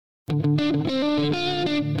So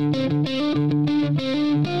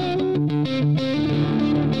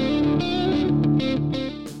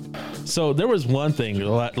there was one thing, the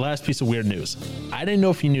last piece of weird news. I didn't know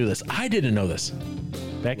if you knew this. I didn't know this.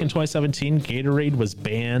 Back in 2017, Gatorade was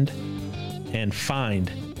banned and fined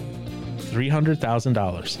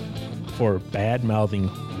 $300,000 for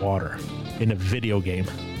bad-mouthing water in a video game.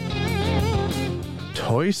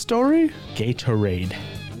 Toy Story? Gatorade.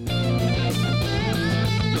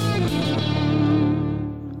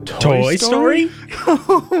 Toy Story?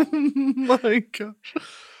 Oh my gosh.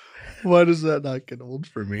 Why does that not get old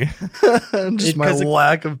for me? Just my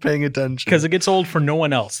lack of paying attention. Because it gets old for no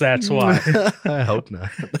one else. That's why. I hope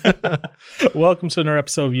not. Welcome to another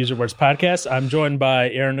episode of User Words Podcast. I'm joined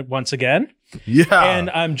by Aaron once again. Yeah.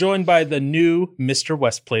 And I'm joined by the new Mr.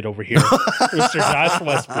 Westplate over here. Mr. Josh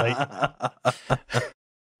Westplate.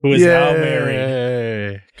 Who is now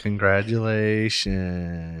married.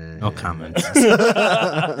 Congratulations. No comments.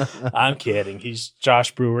 I'm kidding. He's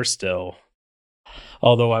Josh Brewer still.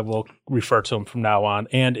 Although I will refer to him from now on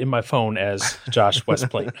and in my phone as Josh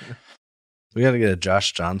Westplate. We got to get a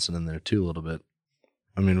Josh Johnson in there too a little bit.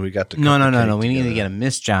 I mean, we got to No. We need to get a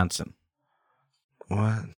Miss Johnson.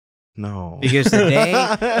 What? No. Because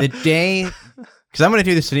the day, because I'm going to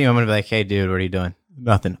do this video, I'm going to be like, hey, dude, what are you doing?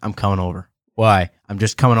 Nothing. I'm coming over. Why? I'm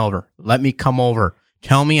just coming over. Let me come over.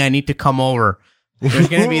 Tell me I need to come over. There's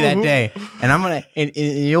going to be that day. And I'm going to, and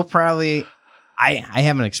you'll probably, I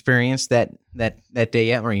haven't experienced that day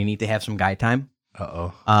yet where you need to have some guy time.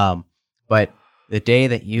 Uh-oh. But the day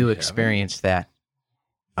that you experience that,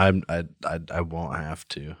 I won't have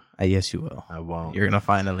to. yes, you will. I won't. You're going to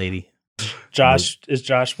find a lady. Is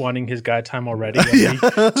Josh wanting his guy time already?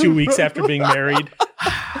 Every 2 weeks after being married?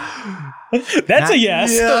 That's a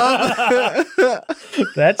yes. Yeah.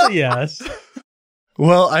 That's a yes.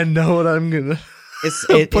 Well, I know what I'm gonna. It's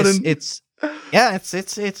different.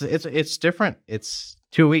 It's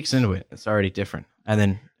 2 weeks into it. It's already different. And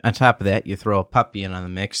then on top of that, you throw a puppy in on the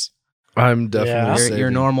mix. I'm definitely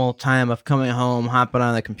your normal time of coming home, hopping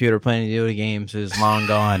on the computer, playing video games is long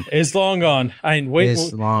gone. It's long gone.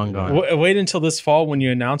 It's long gone. Wait until this fall when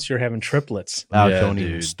you announce you're having triplets. Don't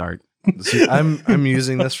even start. See, I'm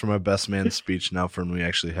using this for my best man speech now for when we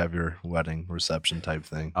actually have your wedding reception type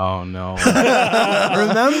thing. Oh no!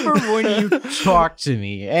 Remember when you talked to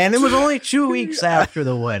me, and it was only 2 weeks after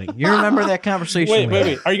the wedding. You remember that conversation?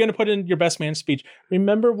 Wait. Are you going to put in your best man speech?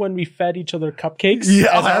 Remember when we fed each other cupcakes?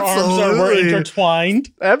 Yeah, as our arms were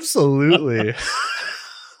intertwined. Absolutely.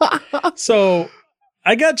 So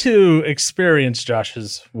I got to experience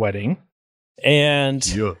Josh's wedding, and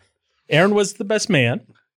Aaron was the best man.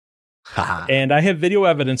 And I have video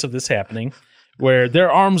evidence of this happening where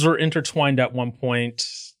their arms were intertwined at one point.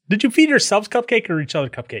 Did you feed yourselves cupcake or each other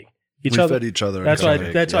cupcake? We fed each other. That's what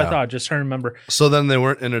I thought. Just trying to remember. So then they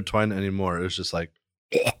weren't intertwined anymore. It was just like.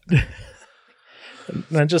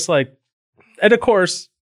 And just like, and of course,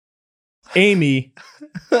 Amy,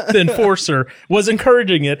 the enforcer, was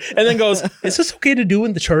encouraging it and then goes, is this okay to do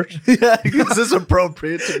in the church? Yeah, is this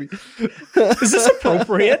appropriate to me? Is this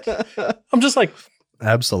appropriate? I'm just like,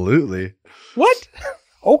 absolutely. What?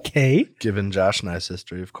 Okay. Given Josh and I's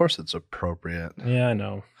history, of course it's appropriate. Yeah, I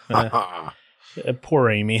know. Poor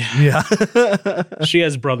Amy. Yeah. She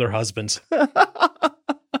has brother husbands.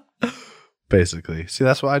 Basically. See,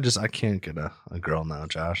 that's why I can't get a girl now,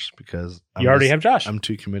 Josh, because you already have Josh. I'm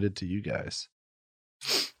too committed to you guys.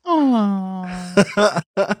 Aww.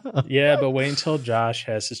 Yeah, but wait until Josh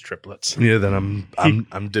has his triplets. Yeah, then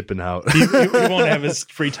I'm dipping out. He won't have his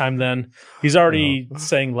free time then. He's already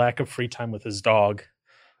saying lack of free time with his dog.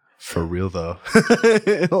 For real though.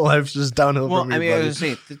 Life's just downhill for me.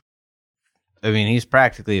 I mean, he's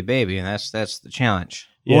practically a baby, and that's the challenge.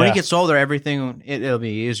 Yeah. When he gets older, everything it'll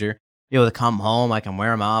be easier. You'll to come home, I can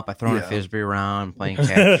wear him up, I throw a frisbee around, playing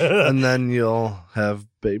catch. And then you'll have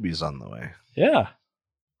babies on the way. Yeah.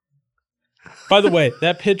 By the way,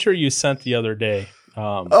 that picture you sent the other day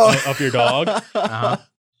of your dog,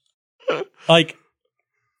 like,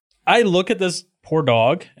 I look at this poor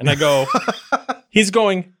dog and I go, he's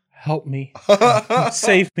going, help me,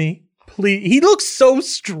 save me, please. He looks so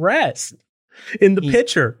stressed in the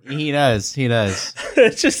picture. He does.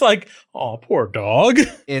 It's just like, oh, poor dog.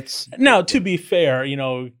 Now, to be fair,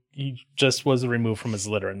 he just was removed from his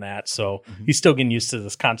litter and that, so he's still getting used to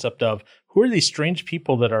this concept of who are these strange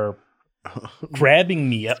people that are grabbing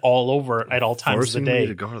me all over at all times of the day. Me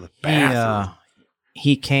to go to the bathroom.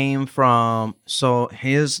 He came from, so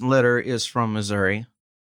his litter is from Missouri.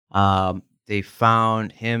 They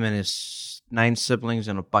found him and his 9 siblings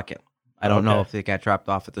in a bucket. I don't know if they got dropped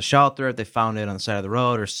off at the shelter, if they found it on the side of the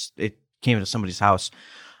road, or it came to somebody's house.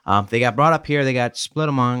 They got brought up here. They got split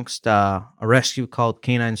amongst a rescue called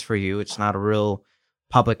Canines for You. It's not a real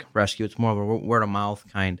public rescue. It's more of a word of mouth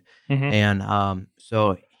kind. Mm-hmm. And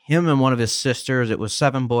so him and one of his sisters, it was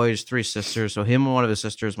 7 boys, 3 sisters. So him and one of his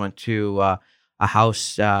sisters went to a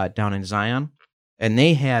house down in Zion, and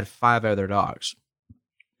they had 5 other dogs.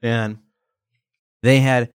 And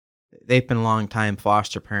they've been long-time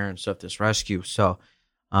foster parents of this rescue. So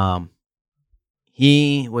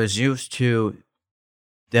he was used to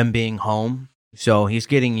them being home. So he's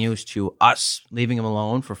getting used to us leaving him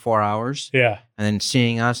alone for 4 hours. Yeah. And then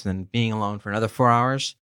seeing us and then being alone for another 4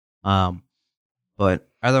 hours. But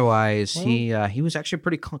otherwise, he was actually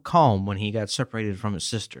pretty calm when he got separated from his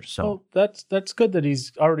sister. So that's good that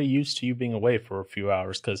he's already used to you being away for a few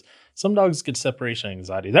hours, because some dogs get separation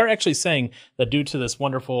anxiety. They're actually saying that due to this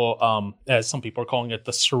wonderful, as some people are calling it,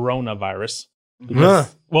 the coronavirus.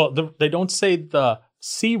 Because, well, they don't say the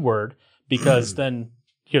C word, because then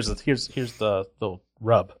here's the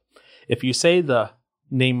rub. If you say the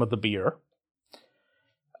name of the beer,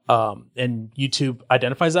 and YouTube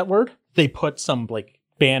identifies that word, they put some like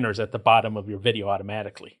banners at the bottom of your video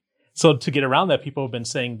automatically. So to get around that, people have been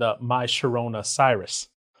saying the My Sharona Cyrus.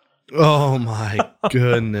 Oh my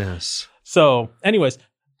goodness. So anyways,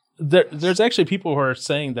 there's actually people who are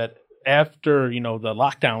saying that after, the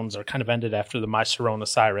lockdowns are kind of ended after the My Sharona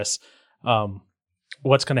Cyrus,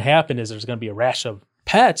 what's going to happen is there's going to be a rash of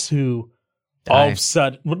pets who all of a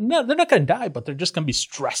sudden, they're not going to die, but they're just going to be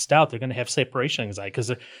stressed out. They're going to have separation anxiety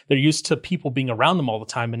because they're used to people being around them all the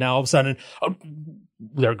time, and now all of a sudden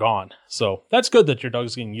they're gone. So that's good that your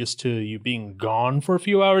dog's getting used to you being gone for a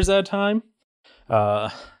few hours at a time.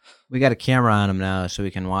 We got a camera on him now, so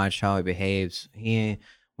we can watch how he behaves.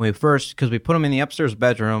 Because we put him in the upstairs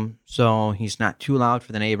bedroom, so he's not too loud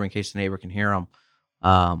for the neighbor in case the neighbor can hear him.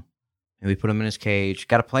 And we put him in his cage.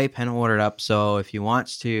 Got a playpen ordered up, so if he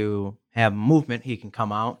wants to have movement, he can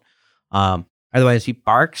come out. Otherwise, he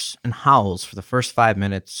barks and howls for the first 5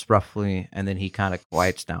 minutes, roughly, and then he kind of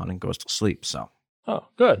quiets down and goes to sleep. So,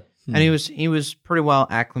 good. And he was pretty well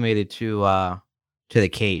acclimated to the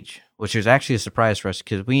cage, which was actually a surprise for us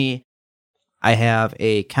because I have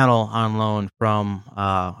a kennel on loan from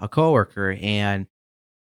a coworker, and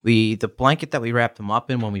the blanket that we wrapped him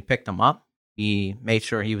up in when we picked him up, we made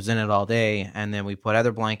sure he was in it all day, and then we put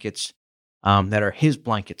other blankets that are his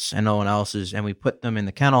blankets and no one else's, and we put them in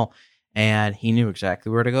the kennel, and he knew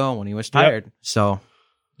exactly where to go when he was tired. Yep.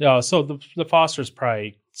 So the fosters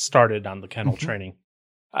probably started on the kennel training.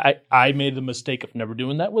 I made the mistake of never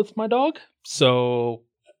doing that with my dog, so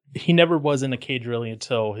he never was in a cage really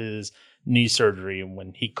until his knee surgery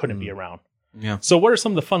when he couldn't be around. Yeah. So what are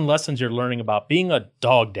some of the fun lessons you're learning about being a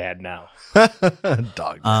dog dad now?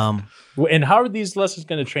 Dog dad. And how are these lessons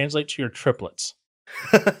going to translate to your triplets?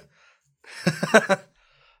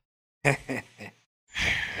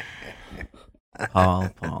 Paul.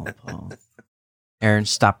 Aaron,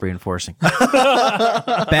 stop reinforcing.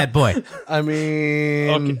 Bad boy. I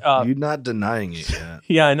mean, you're not denying it yet.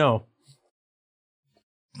 Yeah, I know.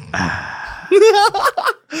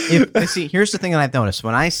 See, here's the thing that I've noticed.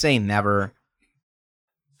 When I say never,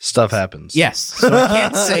 stuff happens. Yes. So I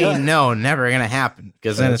can't say no, never going to happen,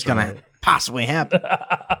 because then it's going to possibly happen.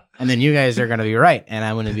 And then you guys are going to be right, and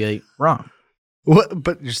I'm going to be wrong. What?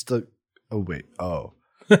 But you're still... Oh, wait. Oh.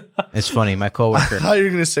 It's funny. My coworker... I thought you were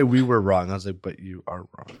going to say we were wrong. I was like, but you are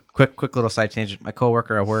wrong. Quick little side tangent. My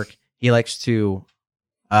coworker at work, he likes to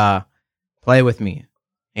play with me.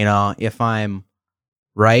 If I'm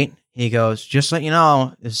right, he goes, just to let you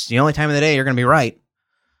know, this is the only time of the day you're going to be right.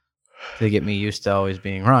 To get me used to always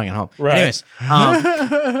being wrong at home. Right. Anyways,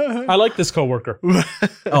 I like this coworker.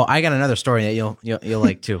 I got another story that you'll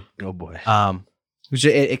like too. Oh boy. Which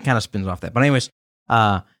it kind of spins off that. But anyways,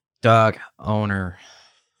 dog owner,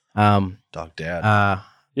 dog dad.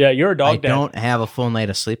 Yeah, you're a dog dad. I don't have a full night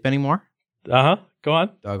of sleep anymore. Go on.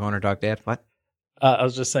 Dog owner, dog dad. What? I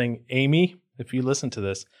was just saying, Amy, if you listen to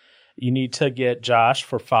this, you need to get Josh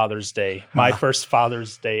for Father's Day. My first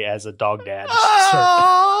Father's Day as a dog dad.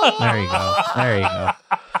 There you go.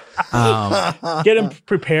 Get him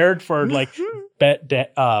prepared for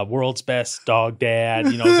world's best dog dad,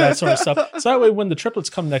 that sort of stuff. So that way, when the triplets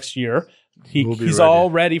come next year, he's all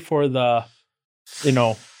ready for the,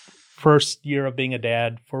 first year of being a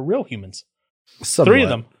dad for real humans. Somewhat. 3 of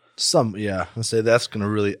them. Yeah. I'll say that's going to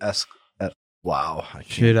really wow.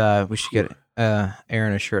 We should get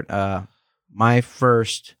Aaron a shirt. My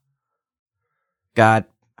first are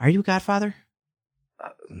you a godfather?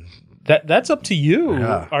 That's up to you.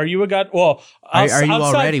 Yeah. Are you a god? Well, are you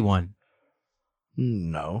already one?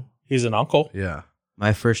 No. He's an uncle. Yeah.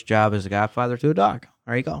 My first job as a godfather to a dog.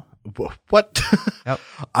 There you go. What? Yep.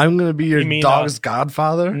 I'm going to be your mean, dog's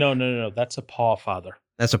godfather? No. That's a paw father.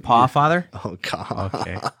 That's a paw father? Oh, God.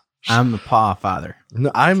 Okay. I'm the paw father.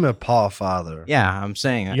 No, I'm a paw father. Yeah, I'm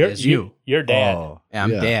saying it's You're dad. Oh, Yeah,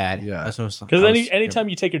 I'm dad. Yeah. Because anytime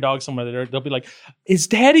you take your dog somewhere, they'll be like, "Is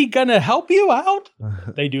Daddy gonna help you out?"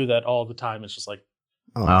 They do that all the time. It's just like,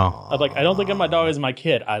 Oh. I'm like, I don't think of my dog as my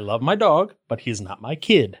kid. I love my dog, but he's not my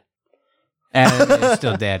kid. And it's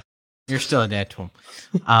still dad. You're still a dad to him.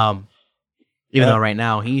 Even though right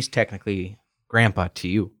now he's technically grandpa to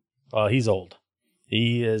you. Well, he's old.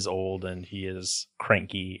 He is old and he is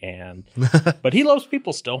cranky, but he loves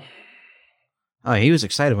people still. Oh, he was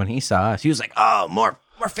excited when he saw us. He was like, "Oh, more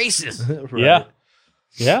faces." Right.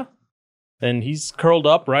 Yeah. And he's curled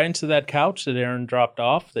up right into that couch that Aaron dropped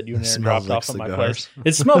off, that you and Aaron dropped off at my place.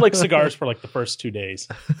 It smelled like cigars for like the first 2 days.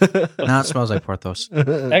 Now it smells like Porthos.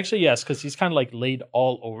 Actually, yes, because he's kind of like laid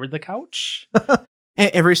all over the couch.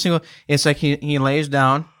 It's like he lays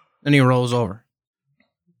down, then he rolls over.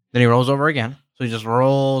 Then he rolls over again. So he just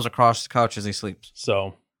rolls across the couch as he sleeps.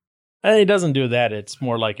 So, and he doesn't do that. It's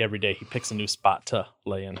more like every day he picks a new spot to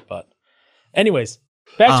lay in. But anyways,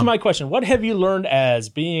 back to my question. What have you learned as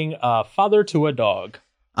being a father to a dog?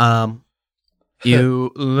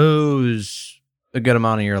 You lose a good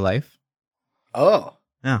amount of your life. Oh.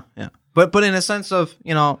 Yeah. But in a sense of,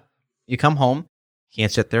 you come home, you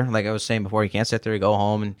can't sit there. Like I was saying before, you can't sit there, you go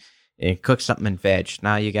home and cook something and veg.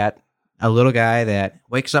 Now you got a little guy that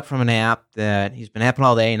wakes up from a nap, that he's been napping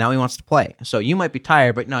all day, and now he wants to play. So you might be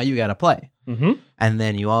tired, but now you got to play. Mm-hmm. And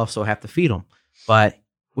then you also have to feed him. But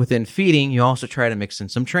within feeding, you also try to mix in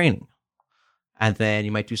some training. And then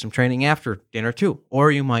you might do some training after dinner too.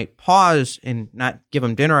 Or you might pause and not give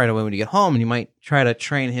him dinner right away when you get home, and you might try to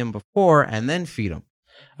train him before and then feed him.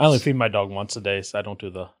 I only feed my dog once a day, so I don't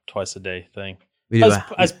do the twice a day thing.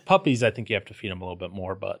 As puppies, I think you have to feed them a little bit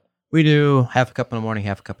more, but we do half a cup in the morning,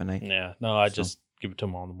 half a cup at night. Yeah, no, I just give it to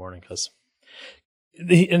him all in the morning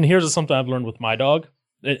and here's something I've learned with my dog,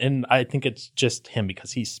 and I think it's just him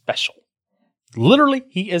because he's special. Literally,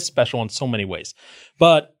 he is special in so many ways.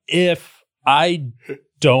 But if I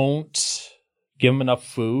don't give him enough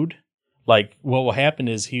food, like what will happen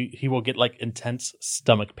is he will get like intense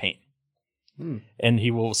stomach pain. And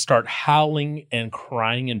he will start howling and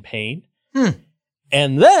crying in pain.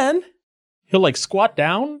 And then he'll like squat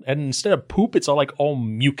down, and instead of poop, it's all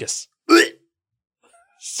mucus.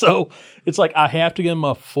 So it's like I have to give him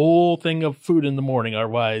a full thing of food in the morning.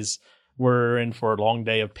 Otherwise, we're in for a long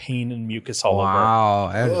day of pain and mucus all over.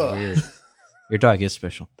 Wow, that is weird. Your dog is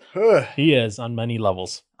special. He is on many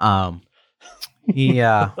levels. Aaron's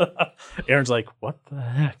like, what the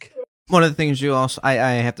heck? One of the things you also, I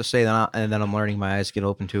have to say that, and then I'm learning, my eyes get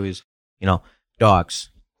open to is, dogs,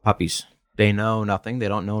 puppies. They know nothing. They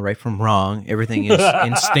don't know right from wrong. Everything is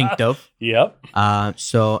instinctive. Yep.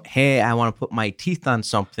 So, hey, I want to put my teeth on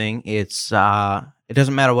something. It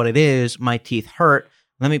doesn't matter what it is. My teeth hurt.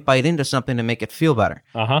 Let me bite into something to make it feel better.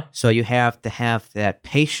 So you have to have that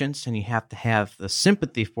patience, and you have to have the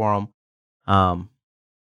sympathy for them.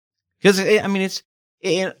 Because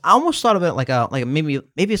I almost thought of it like maybe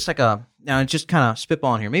it's like now just kind of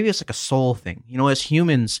spitballing here. Maybe it's like a soul thing. As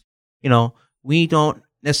humans, we don't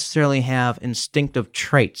necessarily have instinctive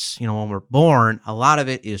traits. When we're born, a lot of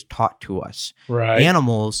it is taught to us. Right.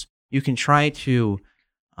 Animals, you can try to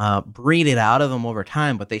breed it out of them over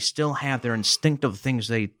time, but they still have their instinctive things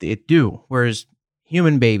they do. Whereas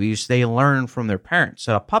human babies, they learn from their parents.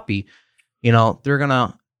 So a puppy, we're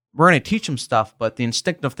gonna teach them stuff, but the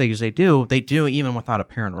instinctive things they do even without a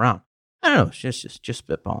parent around. I don't know. It's just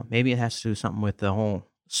spitball. Maybe it has to do something with the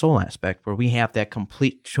whole soul aspect, where we have that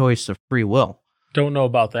complete choice of free will. Don't know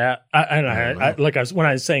about that. When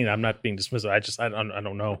I was saying that, I'm not being dismissive. I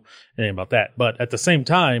don't know anything about that. But at the same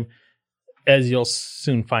time, as you'll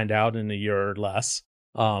soon find out in a year or less,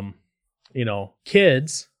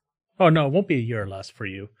 kids. Oh no, it won't be a year or less for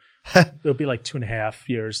you. It'll be like 2.5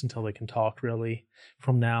 years until they can talk. Really,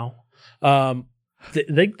 from now,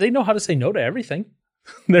 they know how to say no to everything.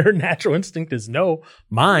 Their natural instinct is no.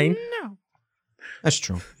 Mine, no. That's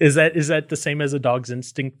true. Is that the same as a dog's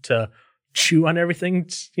instinct to chew on everything?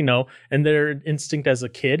 And their instinct as a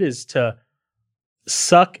kid is to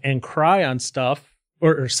suck and cry on stuff,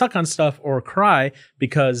 or suck on stuff or cry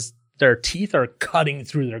because their teeth are cutting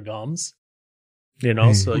through their gums.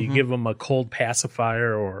 So you give them a cold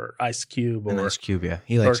pacifier or ice cube. An ice cube, yeah.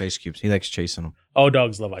 He likes ice cubes. He likes chasing them. Oh,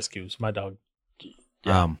 dogs love ice cubes. My dog.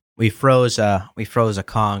 Yeah. We froze a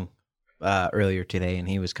Kong earlier today, and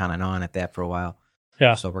he was kind of gnawing at that for a while.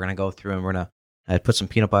 Yeah. So we're gonna go through and we're gonna put some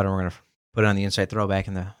peanut butter, and we're gonna put it on the inside, throw it back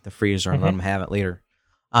in the freezer, and let him have it later.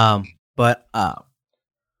 But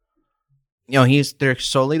they're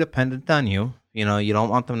solely dependent on you. You don't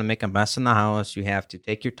want them to make a mess in the house. You have to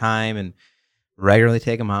take your time and regularly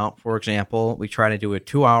take them out. For example, we try to do a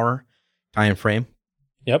 2-hour time frame.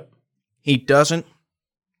 Yep. He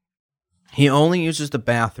only uses the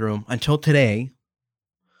bathroom until today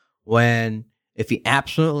if he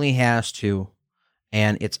absolutely has to,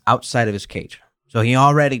 and it's outside of his cage. So he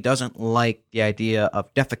already doesn't like the idea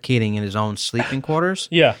of defecating in his own sleeping quarters.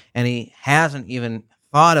 Yeah. And he hasn't even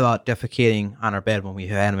thought about defecating on our bed when we've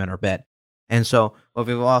had him in our bed. And so what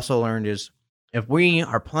we've also learned is if we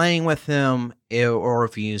are playing with him or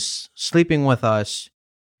if he's sleeping with us,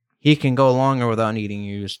 he can go longer without needing to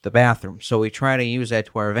use the bathroom. So we try to use that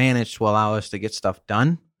to our advantage to allow us to get stuff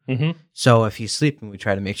done. Mm-hmm. So if he's sleeping, we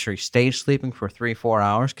try to make sure he stays sleeping for 3-4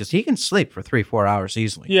 hours because he can sleep for 3-4 hours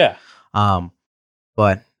easily. Yeah.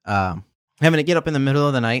 But having to get up in the middle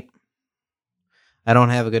of the night, I don't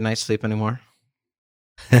have a good night's sleep anymore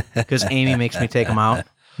because Amy makes me take him out.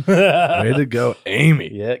 Way to go, Amy.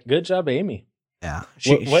 Yeah, good job, Amy. Yeah.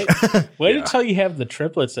 Wait until you have the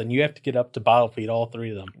triplets and you have to get up to bottle feed all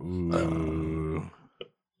 3 of them.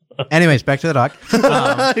 Anyways, back to the dog.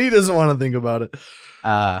 He doesn't want to think about it.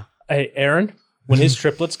 Hey, Aaron, when his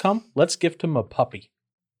triplets come, let's gift him a puppy.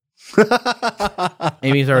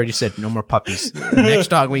 Amy's already said no more puppies. The next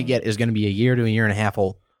dog we get is going to be 1 year to 1.5 years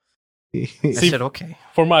old. I said, okay.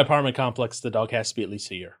 For my apartment complex, the dog has to be at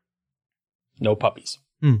least 1 year. No puppies.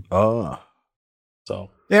 Oh.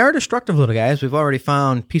 So They are destructive little guys. We've already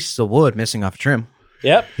found pieces of wood missing off a trim.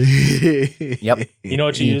 Yep. Yep. You know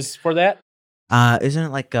what you use for that? Isn't it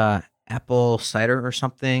like apple cider or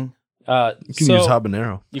something? You can use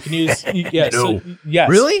habanero. You can use yes. No. So, yes.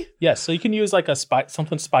 Really? Yes. So you can use like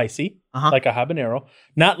something spicy, like a habanero.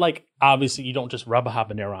 Not like obviously you don't just rub a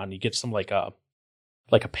habanero on. You get some like a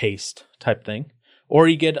paste type thing, or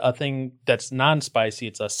you get a thing that's non-spicy.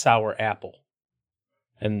 It's a sour apple,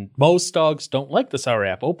 and most dogs don't like the sour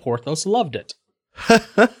apple. Porthos loved it.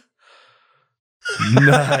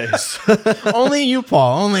 Nice. Only you,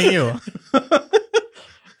 Paul. Only you.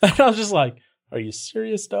 And I was just like, "Are you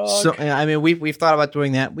serious, dog?" So I mean, we've thought about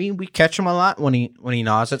doing that. We catch him a lot when he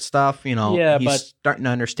gnaws at stuff. Yeah, he's but starting to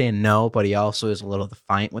understand no, but he also is a little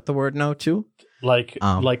defiant with the word no too. Like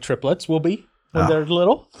triplets will be when they're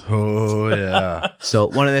little. Oh yeah. So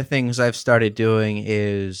one of the things I've started doing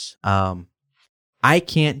is I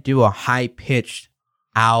can't do a high pitched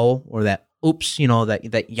ow or that oops,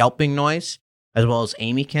 that yelping noise as well as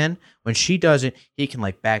Amy can. When she does it, he can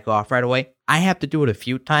like back off right away. I have to do it a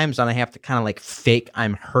few times and I have to kind of like fake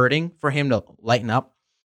I'm hurting for him to lighten up.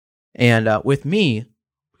 And with me,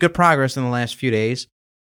 good progress in the last few days.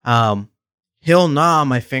 He'll gnaw on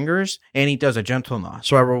my fingers and he does a gentle gnaw.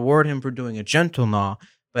 So I reward him for doing a gentle gnaw,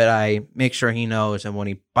 but I make sure he knows that when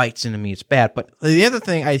he bites into me, it's bad. But the other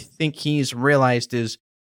thing I think he's realized is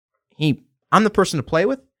I'm the person to play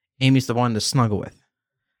with. Amy's the one to snuggle with.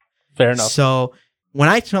 Fair enough. So when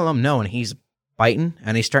I tell him no and he's biting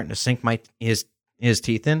and he's starting to sink his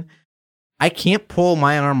teeth in, I can't pull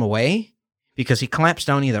my arm away because he clamps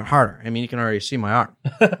down either harder. I mean, you can already see my arm.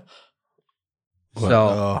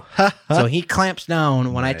 So he clamps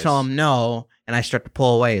down when I tell him no and I start to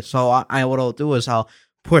pull away. So what I'll do is I'll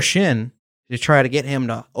push in to try to get him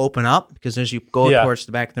to open up because as you go towards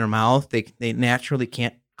the back of their mouth, they naturally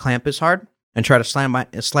can't clamp as hard and try to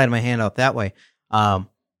slide my hand out that way.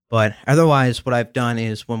 But otherwise, what I've done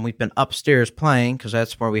is when we've been upstairs playing, because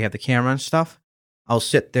that's where we have the camera and stuff, I'll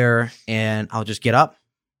sit there and I'll just get up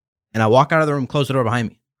and I walk out of the room, close the door behind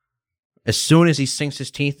me. As soon as he sinks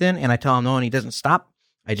his teeth in and I tell him no and he doesn't stop,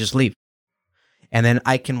 I just leave. And then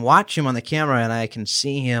I can watch him on the camera and I can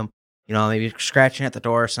see him, maybe scratching at the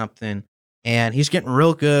door or something. And he's getting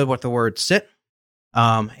real good with the word sit.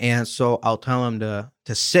 And so I'll tell him to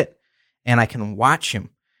sit and I can watch him.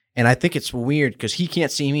 And I think it's weird because he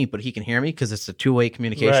can't see me, but he can hear me because it's a two-way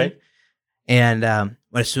communication. Right. And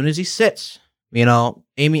but as soon as he sits,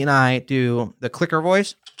 Amy and I do the clicker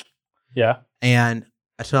voice. Yeah. And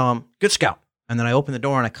I tell him, good scout. And then I open the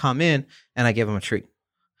door and I come in and I give him a treat.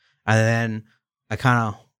 And then I kind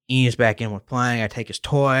of ease back in with playing. I take his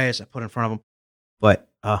toys, I put in front of him. But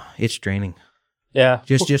it's draining. Yeah.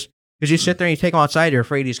 Just because you sit there and you take him outside, you're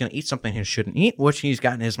afraid he's going to eat something he shouldn't eat, which he's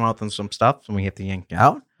got in his mouth and some stuff, and we have to yank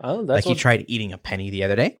out. Oh, that's he tried eating a penny the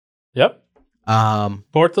other day. Yep.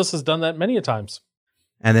 Porthos has done that many a times.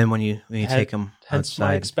 And then when you take him outside,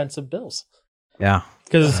 my expensive bills. Yeah,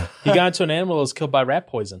 because he got into an animal that was killed by rat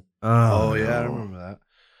poison. Oh yeah, I remember that.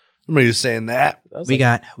 I remember you saying that. We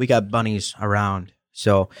got bunnies around,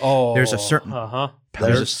 so there's a certain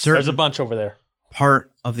there's a bunch over there.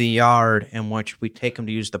 Part of the yard in which we take him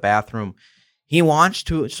to use the bathroom. he wants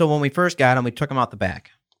to. So when we first got him, we took him out the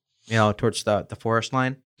back, towards the forest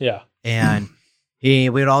line. Yeah. And we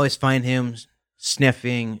would always find him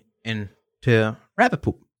sniffing into rabbit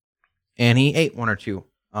poop. And he ate one or two.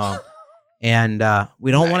 And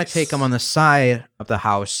we don't want to take him on the side of the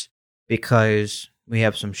house because we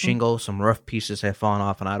have some shingle, some rough pieces have fallen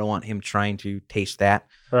off, and I don't want him trying to taste that.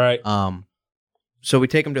 Right. So we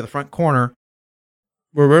take him to the front corner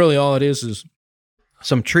where really all it is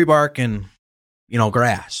some tree bark and,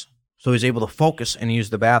 grass. So he's able to focus and use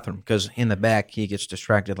the bathroom because in the back he gets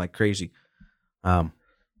distracted like crazy.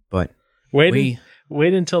 But wait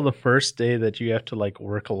until the first day that you have to like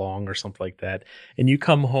work along or something like that, and you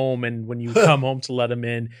come home, and when you come home to let him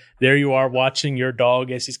in, there you are watching your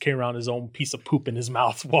dog as he's carrying around his own piece of poop in his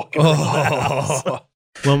mouth, walking around the house.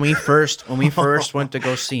 When we first went to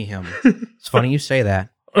go see him, it's funny you say that.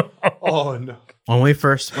 Oh no! When we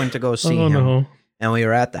first went to go see him, and we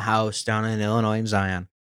were at the house down in Illinois in Zion,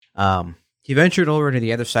 he ventured over to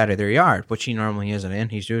the other side of their yard, which he normally isn't in.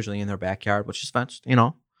 He's usually in their backyard, which is fenced,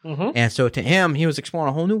 Mm-hmm. And so to him, he was exploring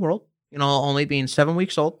a whole new world, only being 7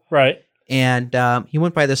 weeks old. Right. And he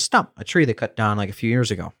went by this stump, a tree they cut down like a few years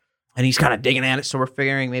ago. And he's kind of digging at it. So we're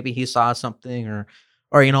figuring maybe he saw something or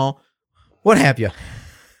what have you.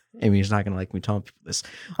 I mean, he's not going to like me telling people this.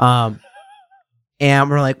 And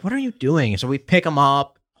we're like, what are you doing? So we pick him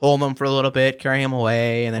up, hold him for a little bit, carry him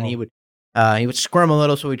away. And then he would squirm a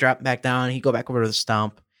little. So we drop him back down. He'd go back over to the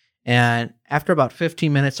stump. And after about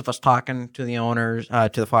 15 minutes of us talking to the owners,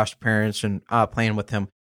 to the foster parents and playing with him,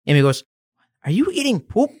 Amy goes, "Are you eating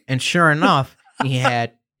poop?" And sure enough, he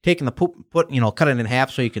had taken the poop, cut it in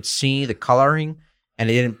half so you could see the coloring, and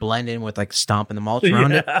it didn't blend in with like stump and the mulch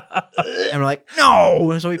around it. And we're like,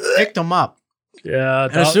 "No!" And so we picked him up. Yeah.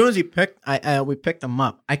 And as soon as we picked him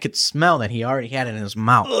up, I could smell that he already had it in his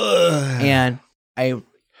mouth. And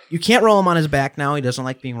you can't roll him on his back now. He doesn't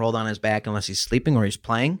like being rolled on his back unless he's sleeping or he's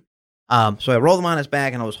playing. So I rolled him on his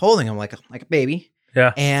back and I was holding him like a baby.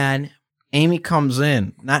 Yeah. And Amy comes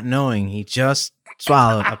in, not knowing he just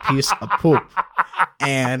swallowed a piece of poop.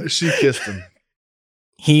 And she kissed him.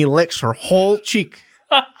 He licks her whole cheek.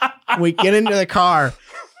 We get into the car,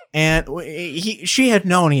 and she had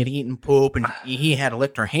known he had eaten poop, and he had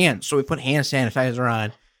licked her hand. So we put hand sanitizer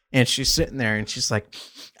on, and she's sitting there, and she's like,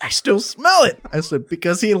 "I still smell it." I said,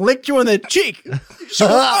 "Because he licked you in the cheek." She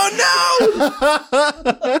goes, "Oh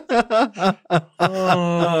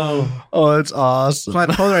no!" Oh, it's awesome. So I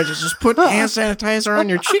told her, "I just put hand sanitizer on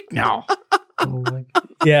your cheek now." Oh my God.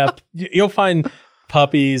 Yeah, you'll find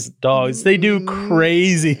puppies, dogs, they do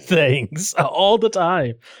crazy things all the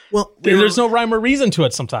time. Well, there's no rhyme or reason to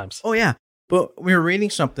it sometimes. Oh, yeah. But we were reading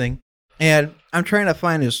something, and I'm trying to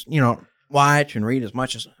find this, watch and read as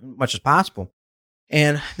much as possible.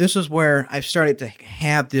 And this is where I've started to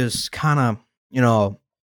have this kind of,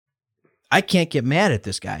 I can't get mad at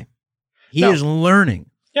this guy. He is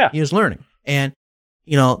learning. Yeah. He is learning. And,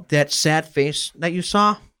 that sad face that you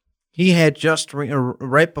saw, he had just,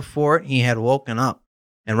 right before he had woken up,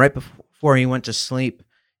 and right before he went to sleep,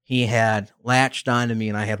 he had latched onto me,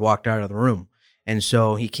 and I had walked out of the room. And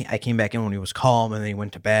so I came back in when he was calm, and then he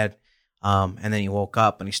went to bed, and then he woke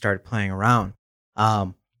up, and he started playing around.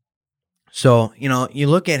 So, you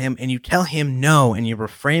look at him, and you tell him no, and you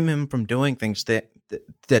reframe him from doing things that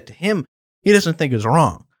to him, he doesn't think is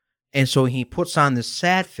wrong. And so he puts on this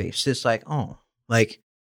sad face, this like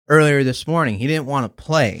earlier this morning, he didn't want to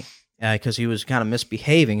play because he was kind of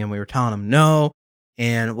misbehaving, and we were telling him no.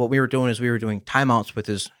 And what we were doing is we were doing timeouts with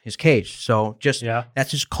his cage. So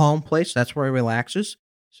that's his calm place. That's where he relaxes.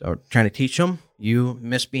 So trying to teach him, you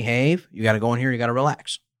misbehave, you got to go in here, you got to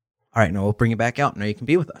relax. All right, now we'll bring you back out. Now you can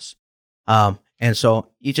be with us. And so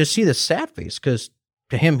you just see this sad face because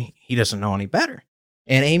to him, he doesn't know any better.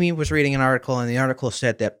 And Amy was reading an article, and the article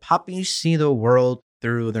said that puppies see the world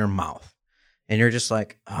through their mouth. And you're just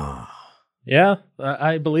like, oh. Yeah,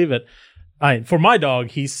 I believe it. For my dog,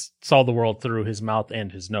 he saw the world through his mouth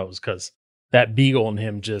and his nose because that beagle in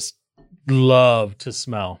him just loved to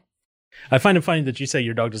smell. I find it funny that you say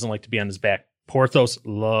your dog doesn't like to be on his back. Porthos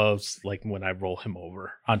loves like when I roll him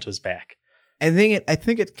over onto his back. I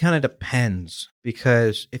think it kind of depends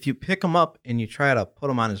because if you pick him up and you try to put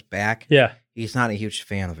him on his back, he's not a huge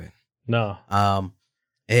fan of it. No.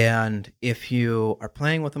 And if you are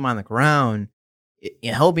playing with him on the ground,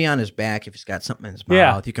 he'll be on his back if he's got something in his mouth.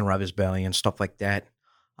 Yeah. You can rub his belly and stuff like that.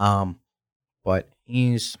 But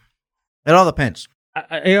it all depends.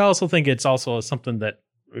 I also think it's also something that,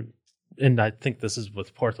 and I think this is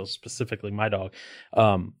with Porthos specifically, my dog,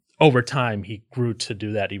 over time he grew to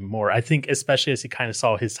do that even more. I think especially as he kind of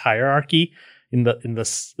saw his hierarchy, in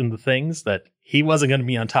the things that he wasn't going to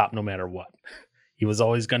be on top no matter what. He was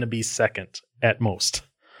always going to be second at most.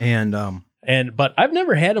 But I've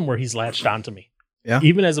never had him where he's latched onto me. Yeah.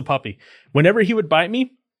 Even as a puppy. Whenever he would bite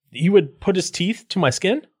me, he would put his teeth to my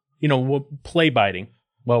skin, we'll play biting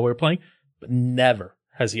while we were playing, but never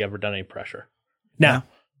has he ever done any pressure. Now,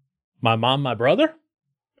 my mom, my brother,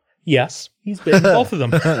 yes, he's bitten both of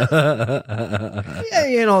them. Yeah,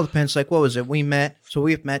 it all depends. Like, what was it? We've met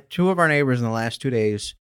 2 of our neighbors in the last 2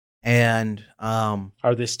 days. And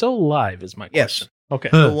are they still alive is my question. Yes. Okay.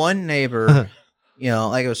 The one neighbor,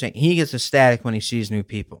 like I was saying, he gets ecstatic when he sees new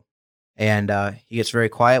people. And he gets very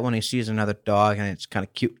quiet when he sees another dog, and it's kind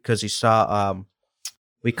of cute because he saw,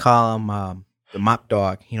 we call him the mop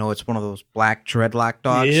dog. It's one of those black dreadlock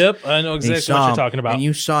dogs. Yep, I know exactly what you're talking about. And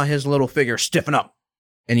you saw his little figure stiffen up,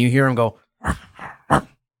 and you hear him go, I'm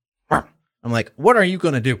like, what are you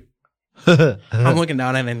going to do? I'm looking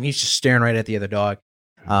down at him, and he's just staring right at the other dog.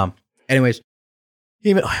 Anyways,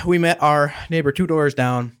 we met our neighbor 2 doors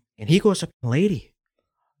down, and he goes up to the lady.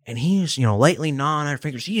 And he's, lightly gnawing her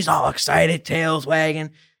fingers. He's all excited, tails wagging.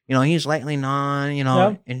 He's lightly gnawing,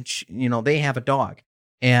 Yeah. And, they have a dog.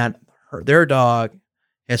 And their dog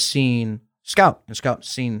has seen Scout, and Scout's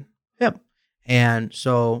seen him. And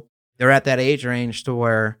so they're at that age range to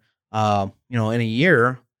where, in a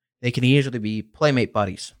year, they can easily be playmate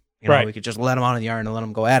buddies. Right. We could just let them out in the yard and let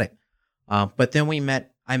them go at it. But then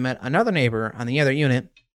I met another neighbor on the other unit,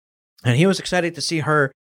 and he was excited to see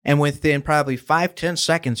her. And within probably 5-10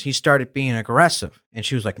 seconds, he started being aggressive. And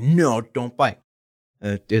she was like, no, don't bite.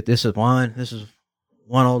 This is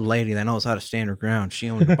one old lady that knows how to stand her ground. She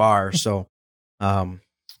owned a bar. So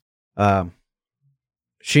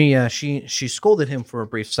she scolded him for a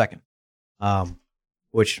brief second.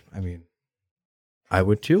 Which, I mean, I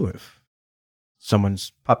would too if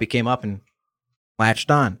someone's puppy came up and latched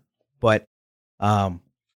on. But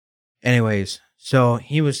anyways, so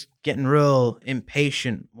he was getting real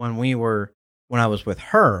impatient when I was with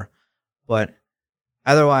her, but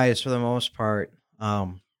otherwise, for the most part,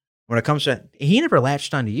 when it comes to, he never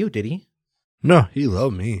latched onto you, did he? No, he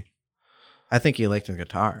loved me. I think he liked the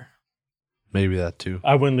guitar. Maybe that too.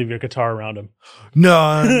 I wouldn't leave your guitar around him. No.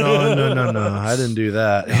 I didn't do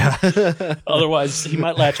that. Yeah. Otherwise, he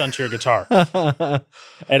might latch onto your guitar.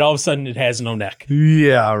 And all of a sudden, it has no neck.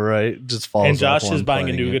 Yeah, right. Just falls. And Josh off is buying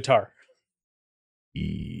a new guitar.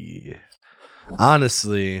 Yeah.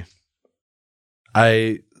 Honestly,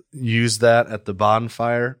 I used that at the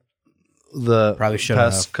bonfire the probably should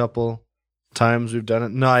past have. couple times we've done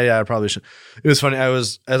it. No, yeah, I probably should. It was funny.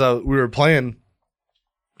 We were playing,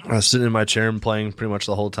 I was sitting in my chair and playing pretty much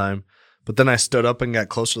the whole time. But then I stood up and got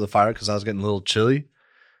closer to the fire because I was getting a little chilly.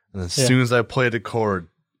 And as soon as I played a chord,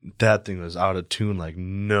 that thing was out of tune like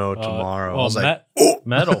no tomorrow. I was like,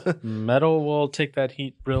 metal will take that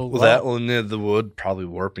heat real well. That one, the wood probably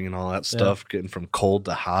warping and all that stuff, getting from cold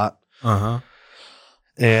to hot.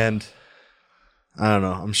 And I don't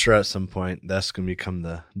know. I'm sure at some point that's going to become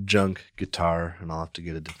the junk guitar, and I'll have to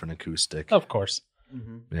get a different acoustic. Of course.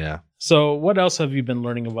 Mm-hmm. Yeah. So what else have you been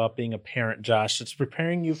learning about being a parent, Josh? It's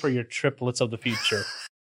preparing you for your triplets of the future.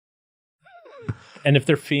 And if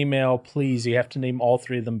they're female, please, you have to name all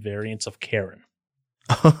 3 of them variants of Karen.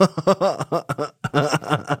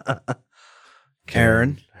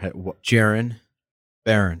 Karen, Jaren,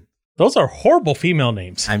 Baron. Those are horrible female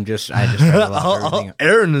names. I just tried to laugh everything.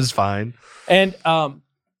 Aaron is fine. And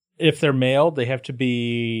if they're male, they have to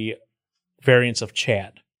be variants of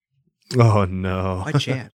Chad. Oh, no. Why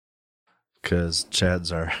Chad? Because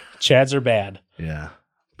Chads are bad. Yeah.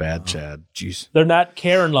 Bad Chad. Jeez. They're not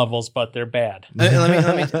Karen levels, but they're bad.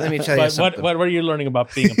 Let me tell you something. What are you learning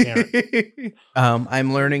about being a parent?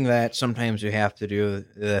 I'm learning that sometimes you have to do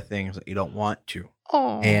the things that you don't want to.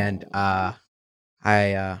 Aww. And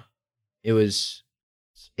it was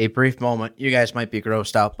a brief moment. You guys might be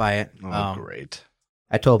grossed out by it. Great.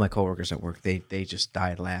 I told my coworkers at work, they just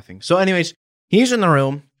died laughing. So anyways, he's in the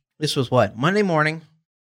room. This was what? Monday morning?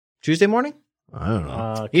 Tuesday morning? I don't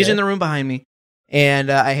know. Okay. He's in the room behind me.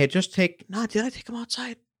 And I had just did I take him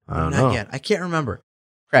outside? I don't know. Not yet. I can't remember.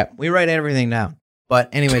 Crap. We write everything down.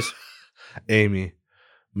 But anyways. Amy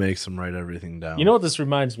makes him write everything down. You know what this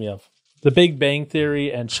reminds me of? The Big Bang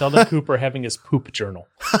Theory and Sheldon Cooper having his poop journal.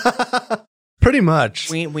 Pretty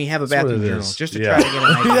much. We have a That's bathroom what it journal is. just to try to get an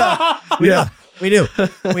idea. Yeah. We do.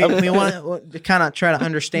 We want to kind of try to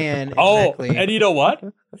understand exactly. Oh, and you know what?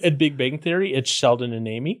 In Big Bang Theory, it's Sheldon and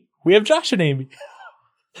Amy. We have Josh and Amy.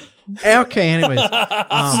 Okay, anyways.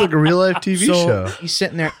 This is like a real life TV show. He's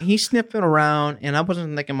sitting there, he's sniffing around, and I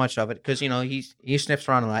wasn't thinking much of it because, he sniffs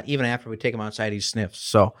around a lot. Even after we take him outside, he sniffs.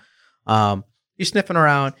 So he's sniffing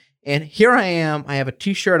around, And here I am. I have a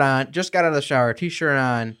T-shirt on. Just got out of the shower. T-shirt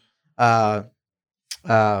on. I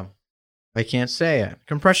can't say it.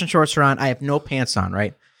 Compression shorts are on. I have no pants on,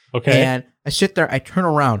 right? Okay. And I sit there. I turn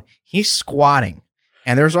around. He's squatting.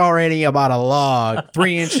 And there's already about a log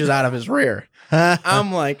 3 inches out of his rear.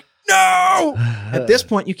 I'm like, no! At this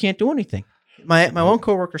point, you can't do anything. My one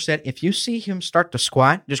coworker said, if you see him start to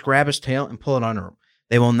squat, just grab his tail and pull it under him.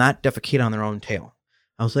 They will not defecate on their own tail.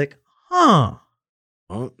 I was like, huh.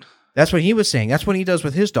 What? That's what he was saying. That's what he does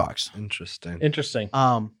with his dogs. Interesting.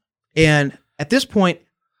 And at this point,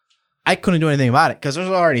 I couldn't do anything about it because there's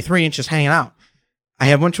already 3 inches hanging out. I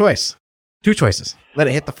have one choice. 2 choices. Let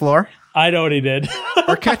it hit the floor. I know what he did.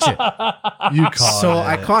 Or catch it. You caught So it.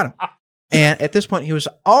 I caught him. And at this point, he was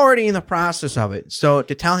already in the process of it. So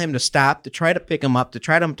to tell him to stop, to try to pick him up, to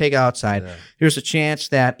try to take it outside, there's a chance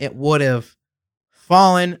that it would have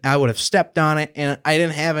fallen. I would have stepped on it, and I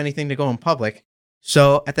didn't have anything to go in public.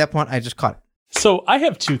 So at that point, I just caught it. So I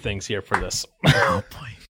have 2 things here for this. Oh,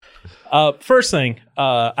 boy. First thing,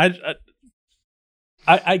 I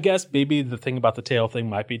guess maybe the thing about the tail thing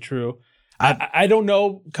might be true. I don't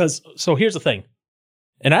know, so here's the thing.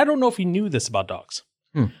 And I don't know if you knew this about dogs.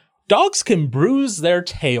 Dogs can bruise their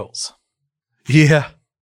tails. Yeah.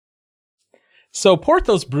 So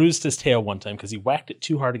Porthos bruised his tail one time because he whacked it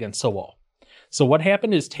too hard against the wall. So what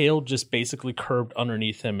happened, his tail just basically curved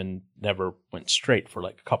underneath him and never went straight for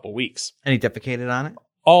like a couple weeks. And he defecated on it?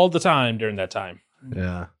 All the time during that time.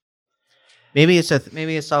 Yeah. Maybe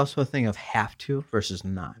it's also a thing of have to versus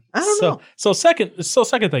not. I don't know. So second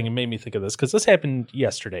thing, it made me think of this because this happened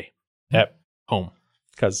yesterday at home.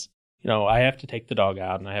 Because I have to take the dog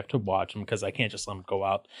out and I have to watch him because I can't just let him go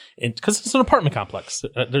out. Because it's an apartment complex,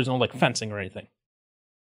 there's no like fencing or anything.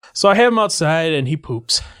 So I have him outside and he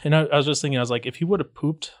poops. And I was just thinking, I was like, if he would have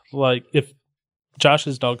pooped like if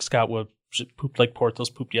Josh's dog Scott would have pooped like Porthos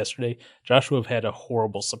pooped yesterday, Josh would have had a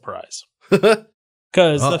horrible surprise.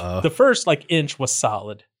 Because the first like inch was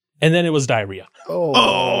solid, and then it was diarrhea. Oh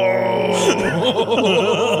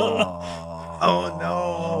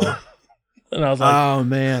no! And I was like, oh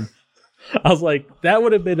man! I was like, that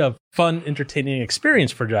would have been a fun, entertaining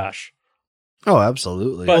experience for Josh. Oh,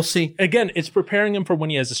 absolutely. But We'll see. Again, it's preparing him for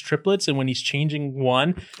when he has his triplets and when he's changing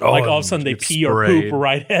one. Like all of a sudden they it's pee or sprayed. poop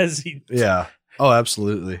right as he. Yeah. Oh,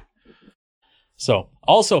 absolutely. So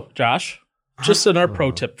also, Josh, just another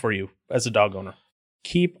pro tip for you as a dog owner: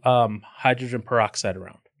 keep hydrogen peroxide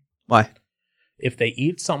around. Why? If they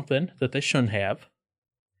eat something that they shouldn't have,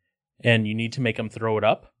 and you need to make them throw it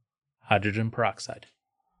up, hydrogen peroxide.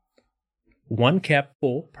 1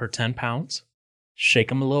 capful per 10 pounds. Shake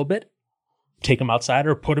them a little bit. Take them outside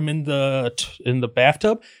or put them in the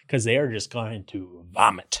bathtub because they are just going to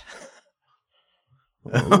vomit.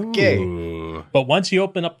 Okay. Ooh. But once you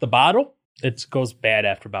open up the bottle, it goes bad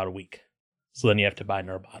after about a week. So then you have to buy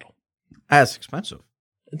another bottle. That's expensive.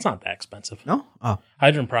 It's not that expensive. No? Oh,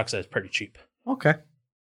 Hydrogen peroxide is pretty cheap. okay.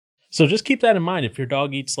 So just keep that in mind. If your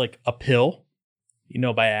dog eats like a pill,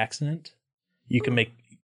 by accident, you can make,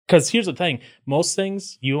 because here's the thing. Most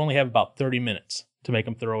things, you only have about 30 minutes to make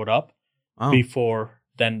them throw it up before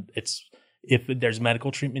then if there's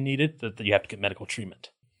medical treatment needed, that you have to get medical treatment.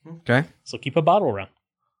 Okay. So keep a bottle around.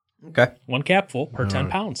 Okay. 1 capful per 10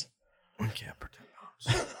 pounds. 1 cap per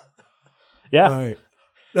 10 pounds. Yeah. All right.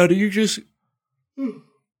 Now, do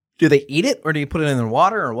they eat it or do you put it in the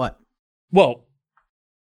water or what? Well,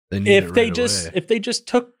 If they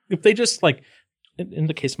just like, in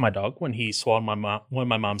the case of my dog, when he swallowed one of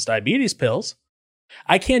my mom's diabetes pills,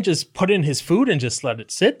 I can't just put in his food and just let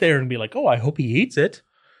it sit there and be like, oh, I hope he eats it.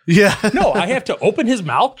 Yeah. No, I have to open his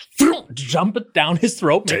mouth, jump it down his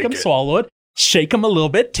throat, make him swallow it, shake him a little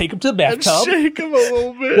bit, take him to the bathtub. Shake him a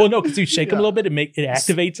little bit. Well, no, because you shake him a little bit, it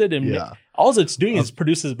activates it, and Yeah. all it's doing is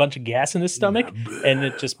produces a bunch of gas in his stomach, and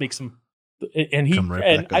it just makes him. And Come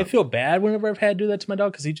right back I up. feel bad whenever I've had to do that to my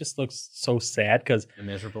dog because he just looks so sad because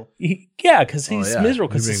Miserable. because he's yeah. miserable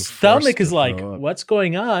because You're his being stomach forced is to like, throw up. what's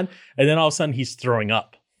going on? And then all of a sudden he's throwing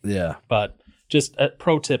up. Yeah. But just a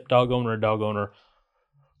pro tip, dog owner.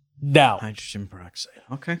 Now, Hydrogen peroxide.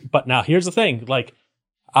 Okay. but now here's the thing. Like,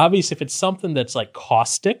 obviously, if it's something that's like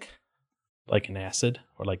caustic, like an acid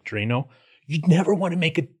or like Drano, you'd never want to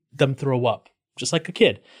make them throw up. Just like a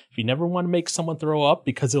kid. If you never want to make someone throw up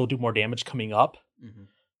because it'll do more damage coming up,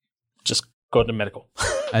 just go to medical.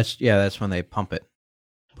 That's when they pump it.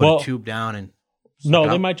 Put a tube down and No, suck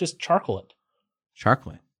they out. might just charcoal it.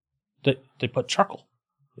 Charcoal it. They put charcoal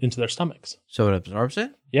into their stomachs. So it absorbs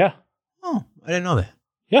it? Yeah. Oh, I didn't know that.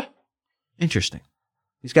 Yeah. Interesting.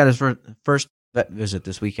 He's got his first vet visit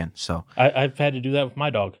this weekend, so. I've had to do that with my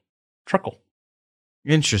dog. Truckle.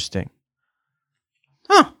 Interesting.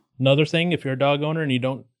 Huh. Another thing, if you're a dog owner and you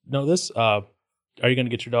don't know this, are you going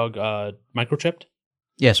to get your dog microchipped?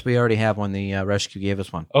 Yes, we already have one. The rescue gave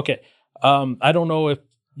us one. Okay. I don't know if are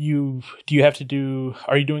you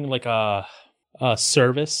doing like a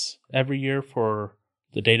service every year for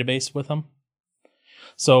the database with them?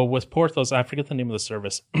 So with Porthos, I forget the name of the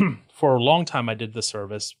service. For a long time, I did the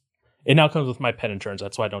service. It now comes with my pet insurance.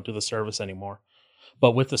 That's why I don't do the service anymore.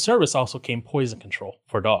 But with the service also came poison control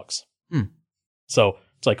for dogs. So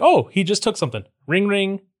it's like, oh, he just took something. Ring,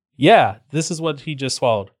 ring. Yeah, this is what he just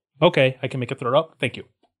swallowed. Okay, I can make it throw up. Thank you.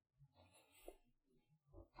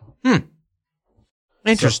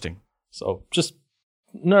 Interesting. So just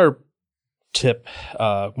another tip.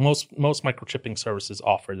 Most microchipping services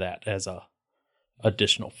offer that as a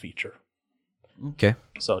additional feature. Okay.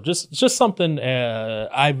 So just something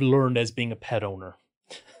I've learned as being a pet owner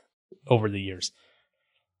over the years.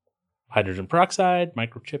 Hydrogen peroxide,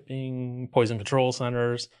 microchipping, poison control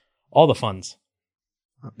centers, all the funds.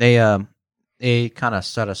 They kind of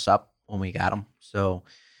set us up when we got them, so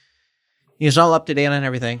he's all up to date on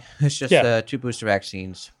everything. It's just 2 booster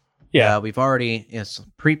vaccines. Yeah, we've already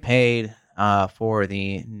prepaid for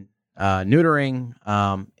the neutering,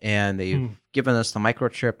 and they've given us the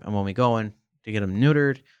microchip. And when we go in to get them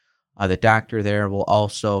neutered, the doctor there will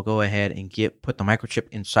also go ahead and put the microchip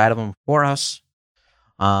inside of them for us.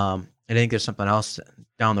 I think there's something else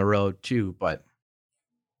down the road too, but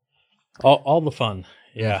all the fun.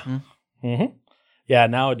 Yeah. Mm-hmm. Yeah.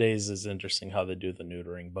 Nowadays is interesting how they do the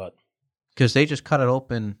neutering, but because they just cut it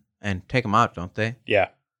open and take them out, don't they? Yeah.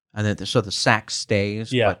 And then so the sack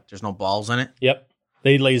stays, but there's no balls in it. Yep.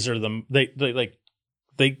 They laser them.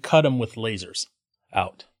 They cut them with lasers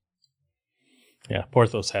out. Yeah.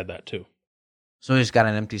 Porthos had that too. So he's got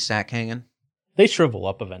an empty sack hanging. They shrivel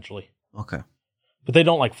up eventually. Okay. But they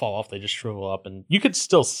don't like fall off. They just shrivel up, and you could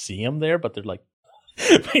still see them there, but they're like,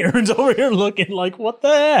 Aaron's over here looking like, what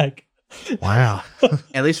the heck? Wow.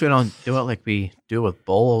 At least we don't do it like we do with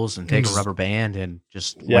bowls and take a rubber band and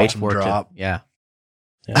just wait for it to. Yeah.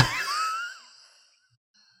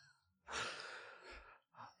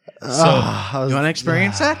 So you want to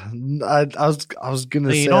experience that? I was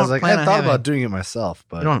gonna say, I was like, I thought about doing it myself,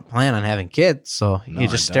 but you don't plan on having kids, so you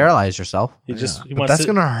just sterilize yourself. But that's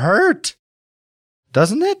gonna hurt,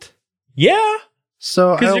 doesn't it? Yeah.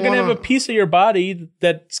 So because you're gonna have a piece of your body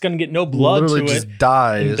that's gonna get no blood to just it,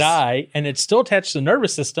 dies, and die, and it's still attached to the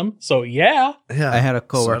nervous system. So yeah. I had a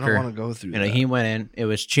coworker. So I don't want to go through. That. He went in. It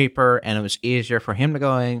was cheaper and it was easier for him to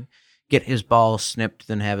go in, get his balls snipped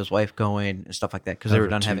than have his wife go in and stuff like that because they were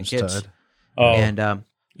done having kids. And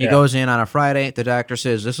he goes in on a Friday. The doctor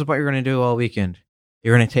says, "This is what you're going to do all weekend.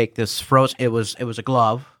 You're going to take this frozen. It was a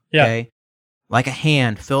glove, okay, like a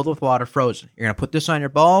hand filled with water, frozen. You're going to put this on your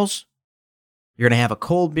balls. You're going to have a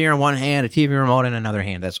cold beer in one hand, a TV remote in another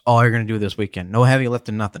hand. That's all you're going to do this weekend. No heavy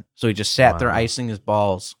lifting, nothing." So he just sat there icing his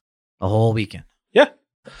balls the whole weekend. Yeah,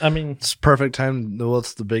 I mean, it's perfect time.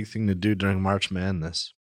 What's the big thing to do during March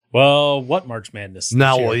Madness? Well, what March Madness?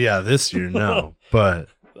 This year, no. But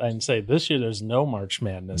I'd say this year there's no March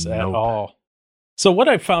Madness at all. So what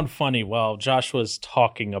I found funny while Josh was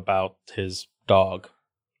talking about his dog,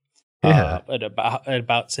 and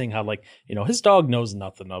about saying how, like, his dog knows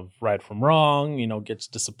nothing of right from wrong, gets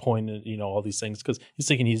disappointed, all these things because he's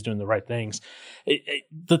thinking he's doing the right things.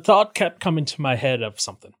 The thought kept coming to my head of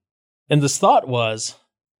something. And this thought was,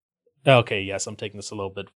 okay, yes, I'm taking this a little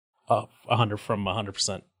bit 100 from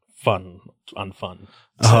 100%. Fun on fun.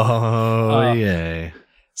 So, yay.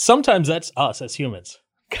 Sometimes that's us as humans.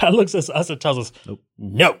 God looks at us and tells us,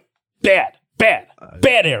 no, bad,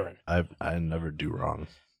 Aaron. I never do wrong.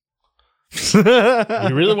 You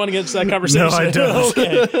really want to get into that conversation? No, I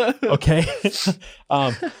don't. Okay.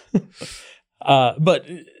 But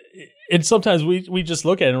and sometimes we just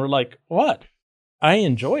look at it and we're like, what? I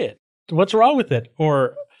enjoy it. What's wrong with it?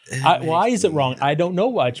 Or why is it wrong? I don't know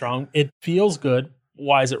why it's wrong. It feels good.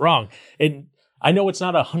 Why is it wrong? And I know it's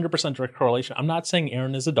not 100% direct correlation. I'm not saying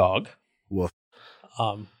Aaron is a dog. Woof.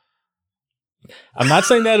 I'm not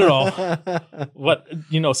saying that at all. What,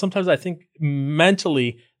 sometimes I think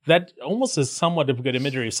mentally that almost is somewhat of a good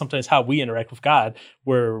imagery of sometimes how we interact with God,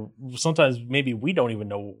 where sometimes maybe we don't even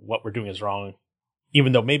know what we're doing is wrong,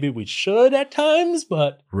 even though maybe we should at times,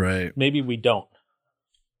 but maybe we don't.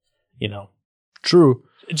 True.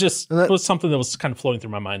 It just was something that was kind of flowing through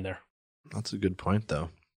my mind there. That's a good point, though.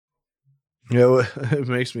 It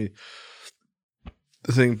makes me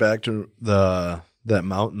think back to that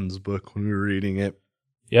Mountains book when we were reading it.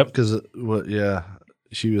 Yep. Because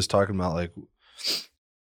she was talking about like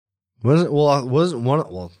wasn't one.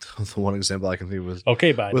 Well, the one example I can think of was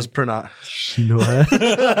Biden was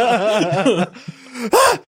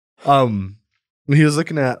He was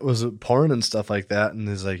looking at was it porn and stuff like that, and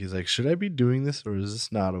he's like, should I be doing this or is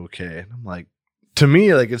this not okay? And I'm like, to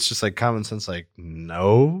me, like it's just like common sense, like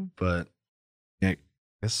no, but yeah, I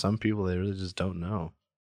guess some people they really just don't know.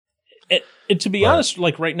 And to be honest,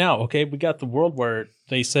 like right now, okay, we got the world where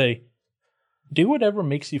they say, do whatever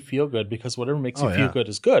makes you feel good because whatever makes you feel good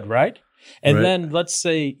is good, right? And then let's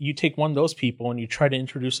say you take one of those people and you try to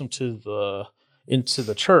introduce them into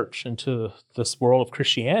the church, into this world of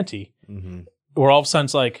Christianity, where all of a sudden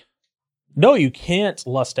it's like, no, you can't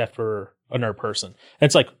lust after another person. And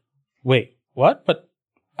it's like, wait, what? But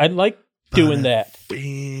I like doing that.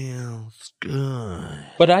 Feels good.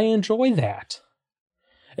 But I enjoy that.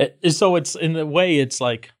 So it's in a way, it's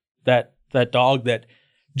like that dog that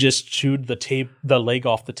just chewed the leg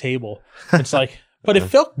off the table. It's like, but it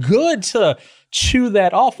felt good to chew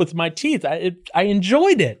that off with my teeth. I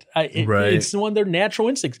enjoyed it. It's one of their natural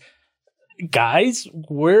instincts. Guys,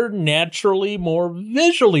 we're naturally more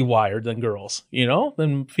visually wired than girls,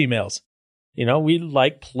 than females. We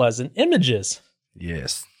like pleasant images.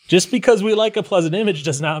 Yes. Just because we like a pleasant image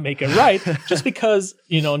does not make it right. Just because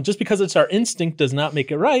it's our instinct does not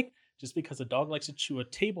make it right. Just because a dog likes to chew a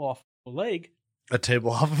table off a leg. A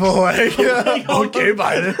table off of a leg? Okay,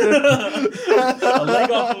 Biden. A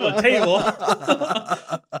leg off of a table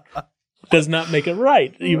does not make it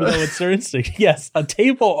right, even though it's their instinct. Yes, a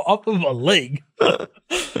table off of a leg. I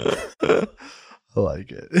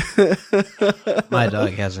like it. My dog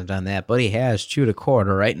hasn't done that, but he has chewed a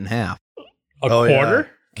quarter right in half. A quarter? Yeah.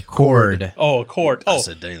 A cord. Oh, a cord. I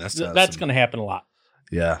said, dang, that's going to happen a lot.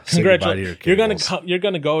 Yeah. Congratulations. You're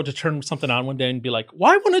going to go to turn something on one day and be like,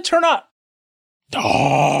 why wouldn't it turn on?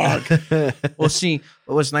 Dog. Well, see,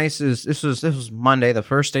 what was nice is this was Monday, the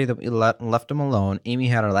first day that we left him alone. Amy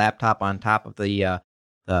had her laptop on top of the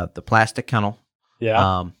plastic kennel.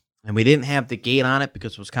 Yeah. And we didn't have the gate on it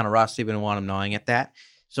because it was kind of rusty. We didn't want him gnawing at that.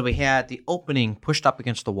 So we had the opening pushed up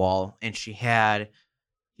against the wall, and she had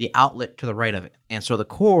the outlet to the right of it. And so the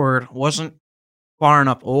cord wasn't far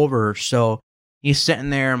enough over. So he's sitting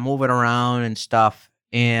there moving around and stuff.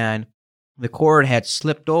 And the cord had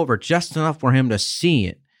slipped over just enough for him to see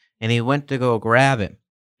it. And he went to go grab it.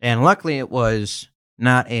 And luckily it was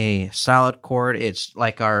not a solid cord. It's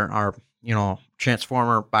like our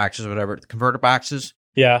transformer boxes or whatever, the converter boxes.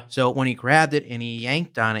 Yeah. So when he grabbed it and he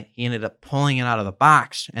yanked on it, he ended up pulling it out of the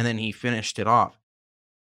box and then he finished it off.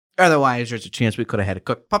 Otherwise, there's a chance we could have had a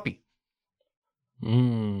cooked puppy.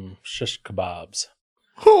 Shish kebabs.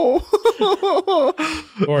 Oh.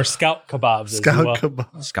 Or scout kebabs.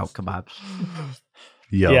 Scout kebabs.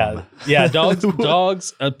 Yum. Yeah.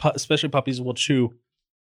 Dogs, especially puppies, will chew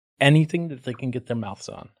anything that they can get their mouths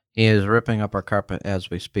on. He is ripping up our carpet as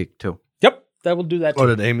we speak, too. Yep, that will do that too. Oh,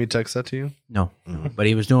 did Amy text that to you? No, but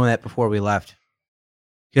he was doing that before we left.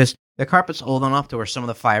 Because the carpet's old enough to where some of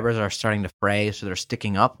the fibers are starting to fray, so they're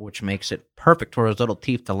sticking up, which makes it perfect for his little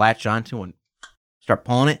teeth to latch onto and start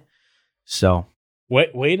pulling it. So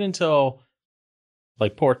wait until,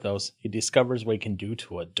 like Porthos, he discovers what he can do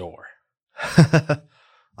to a door.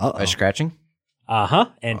 By scratching?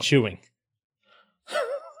 And chewing.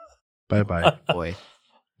 Bye-bye. Boy.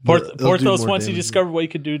 Porthos, once he discovered what he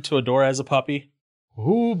could do to a door as a puppy,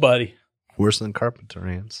 ooh, buddy. Worse than carpenter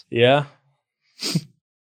ants. Yeah.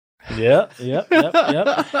 Yep.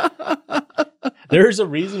 There's a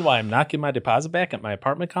reason why I'm not getting my deposit back at my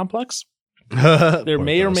apartment complex. There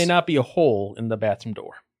may or may not be a hole in the bathroom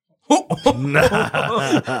door.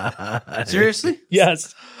 Seriously?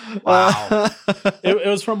 Yes. Wow. It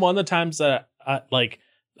was from one of the times that I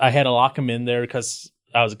had to lock him in there because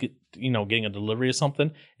I was getting a delivery or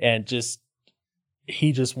something, and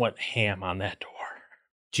he just went ham on that door.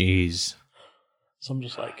 Jeez. So I'm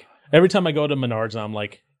just like, every time I go to Menards, I'm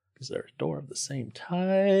like, is there a door of the same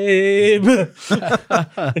type?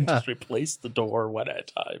 And just replace the door one at a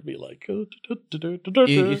time. Be like, you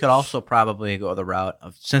could also probably go the route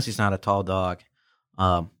of, since he's not a tall dog,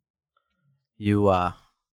 you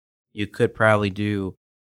could probably do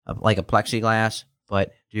like a plexiglass,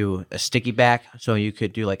 but do a sticky back. So you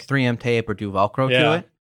could do like 3M tape or do Velcro to it.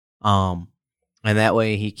 And that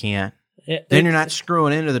way he can't. Then you're not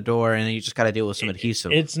screwing into the door, and you just got to deal with some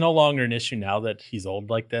adhesive. It's no longer an issue now that he's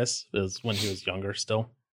old like this. It was when he was younger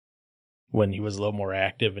still. When he was a little more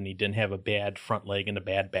active and he didn't have a bad front leg and a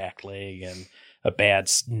bad back leg and a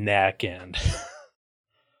bad neck and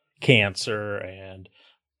cancer and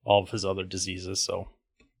all of his other diseases. So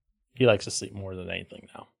he likes to sleep more than anything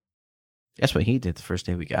now. That's what he did the first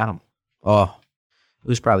day we got him. Oh, he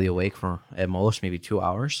was probably awake for at most maybe 2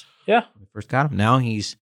 hours. Yeah. When we first got him. Now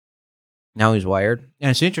he's wired. And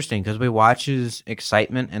it's interesting because we watch his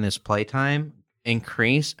excitement and his playtime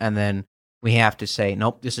increase, and then we have to say,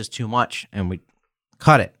 nope, this is too much, and we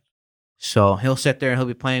cut it. So he'll sit there and he'll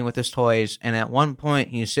be playing with his toys, and at one point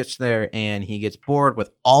he sits there and he gets bored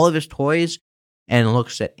with all of his toys and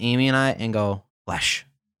looks at Amy and I and go, flesh,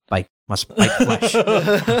 bite, must bite flesh.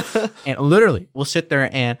 And literally, we'll sit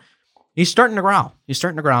there and he's starting to growl. He's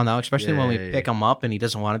starting to growl now, especially when we pick him up and he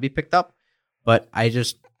doesn't want to be picked up. But I've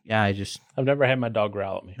never had my dog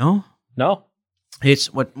growl at me. No. It's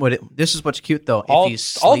this is what's cute though. All, if he's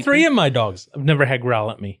sleeping, all three of my dogs have never had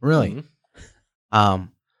growl at me. Really? Mm-hmm.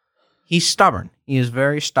 He's stubborn. He is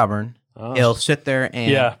very stubborn. Oh. He'll sit there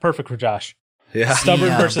and perfect for Josh. Yeah, stubborn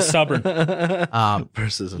versus stubborn.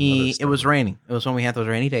 Versus it was raining. It was when we had those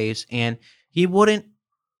rainy days, and he wouldn't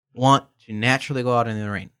want to naturally go out in the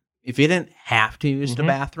rain. If he didn't have to use the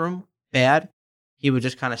bathroom bad, he would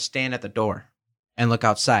just kind of stand at the door and look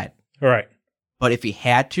outside. Right. But if he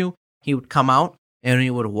had to, he would come out and he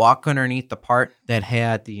would walk underneath the part that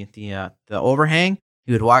had the overhang.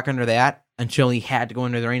 He would walk under that until he had to go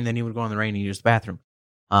into the rain. Then he would go in the rain and use the bathroom.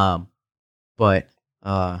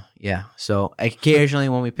 So occasionally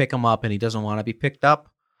when we pick him up and he doesn't want to be picked up,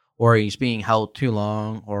 or he's being held too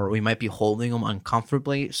long, or we might be holding him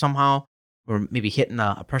uncomfortably somehow, or maybe hitting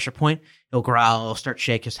a pressure point, he'll growl, he'll start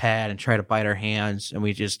shake his head and try to bite our hands, and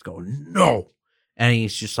we just go, no. And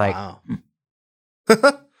he's just like,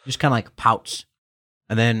 just kind of like pouts.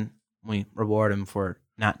 And then we reward him for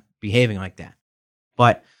not behaving like that.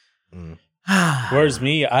 But whereas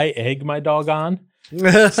me, I egg my dog on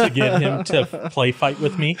to get him to play fight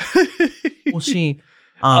with me. We'll see.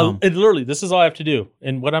 And literally, this is all I have to do.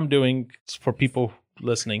 And what I'm doing for people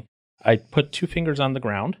listening, I put 2 fingers on the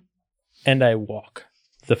ground and I walk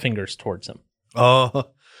the fingers towards him. Oh.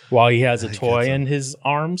 While he has a toy in his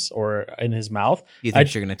arms or in his mouth. You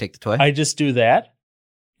think you're going to take the toy? I just do that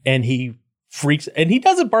and he freaks. And he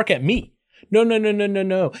doesn't bark at me.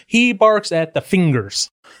 No. He barks at the fingers.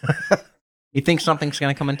 He thinks something's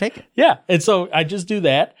going to come and take it. Yeah. And so I just do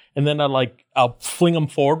that. And then I'll fling him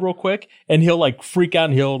forward real quick and he'll freak out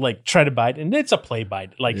and he'll try to bite. And it's a play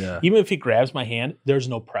bite. Even if he grabs my hand, there's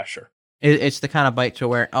no pressure. It's the kind of bite to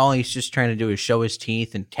where all he's just trying to do is show his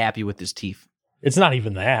teeth and tap you with his teeth. It's not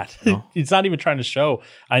even that. No. It's not even trying to show.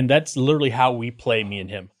 And that's literally how we play, me and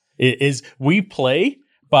him. We play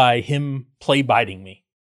by him play biting me.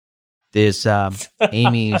 There's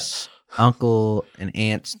Amy's uncle and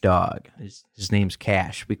aunt's dog. His name's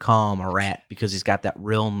Cash. We call him a rat because he's got that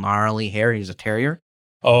real gnarly hair. He's a terrier.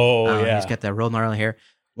 Oh, yeah. He's got that real gnarly hair.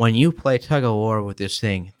 When you play tug of war with this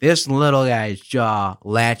thing, this little guy's jaw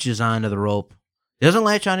latches onto the rope. He doesn't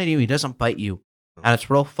latch onto you. He doesn't bite you. And it's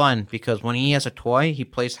real fun because when he has a toy, he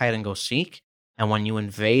plays hide and go seek. And when you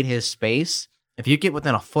invade his space, if you get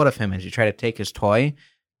within a foot of him as you try to take his toy,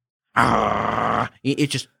 it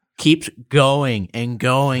just keeps going and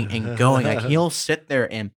going and going. Like he'll sit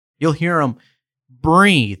there and you'll hear him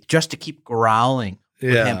breathe just to keep growling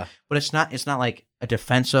with him. But it's not like a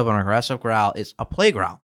defensive or aggressive growl. It's a play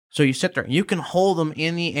growl. So you sit there, you can hold him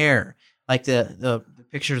in the air, like the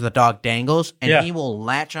picture of the dog dangles, and he will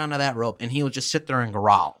latch onto that rope and he will just sit there and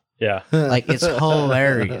growl. Yeah. Like it's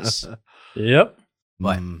hilarious. Yep.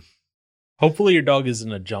 But hopefully your dog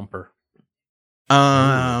isn't a jumper.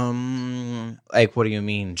 Like what do you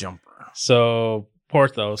mean jumper? So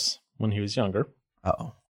Porthos, when he was younger.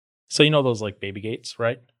 Uh-oh. So you know those baby gates,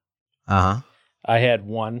 right? Uh-huh. I had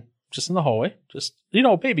one just in the hallway, just,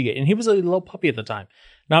 baby gate. And he was a little puppy at the time.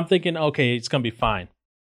 Now I'm thinking, okay, it's going to be fine.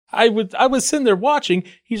 I was sitting there watching.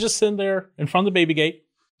 He's just sitting there in front of the baby gate,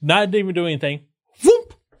 not even doing anything.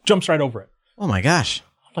 Whoop! Jumps right over it. Oh my gosh.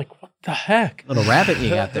 I'm like, what the heck? Little rabbit you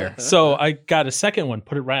got there. So I got a second one,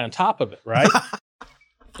 put it right on top of it, right?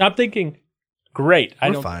 I'm thinking, great.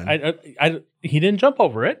 Fine. He didn't jump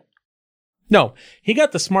over it. No, he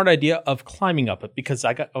got the smart idea of climbing up it because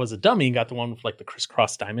I was a dummy and got the one with the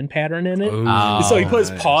crisscross diamond pattern in it. Ooh, so he put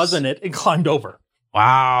his paws in it and climbed over.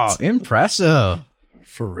 Wow, impressive.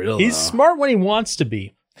 For real. He's smart when he wants to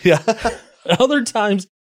be. Yeah. Other times,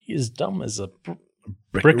 he is dumb as a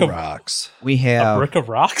brick of rocks. We have a brick of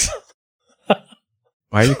rocks. Why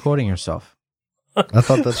are you quoting yourself? I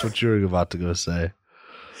thought that's what you were about to go say.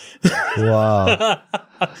 Wow.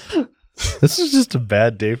 This is just a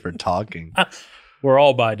bad day for talking. We're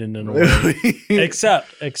all Biden in a way.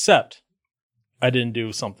 except I didn't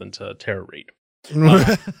do something to Tara Reid.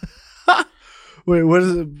 Wait, what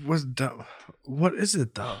is it? What is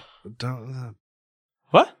it though?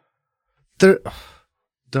 What? They're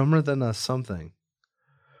dumber than a something.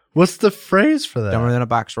 What's the phrase for that? Dumber than a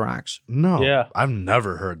box of rocks. No. Yeah. I've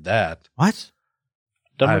never heard that. What?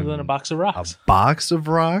 Dumber than a box of rocks. A box of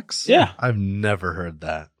rocks? Yeah. I've never heard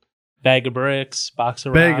that. Bag of bricks, box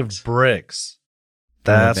of Bag rocks. of bricks.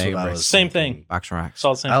 That's Bag what of I bricks. was Same thinking. thing. Box rocks. It's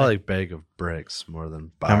all the same I thing. like bag of bricks more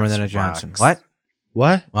than box Dumber than a rocks. Johnson. What?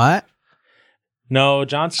 What? What? No,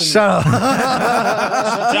 Johnson. Shut up.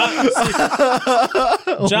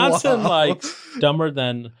 Johnson Wow. likes dumber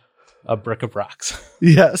than a brick of rocks.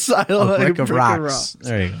 Yes, I A like brick of rocks.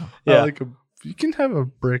 There you go. I Yeah. like you can have a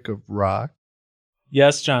brick of rock.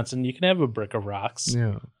 Yes, Johnson, you can have a brick of rocks.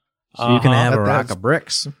 Yeah. So you can have a That- rock that's- of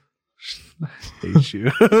bricks. Hate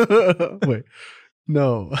you. Wait.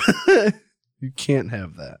 No. You can't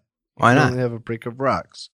have that. Why You not? can only have a brick of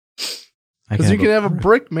rocks. I Because you can have a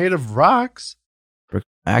brick made of rocks.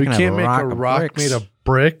 I You can can't have make a of rock bricks. made of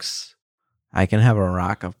bricks. I can have a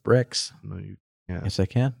rock of bricks. No, you can't. Yes, I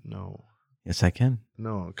can. No. Yes, I can.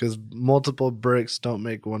 No, because multiple bricks don't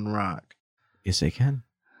make one rock. Yes, I can.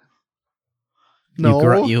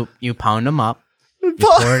 No. You pound them up. You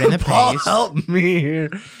pour it in the Paul, paste. help me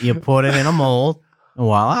here. You put it in a mold. And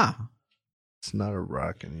voila. It's not a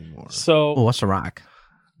rock anymore. So, Oh, what's a rock?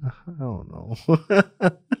 I don't know.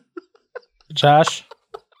 Josh,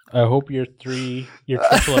 I hope your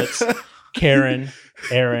triplets, Karen,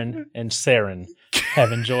 Aaron, and Saren,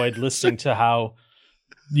 have enjoyed listening to how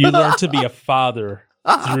you learn to be a father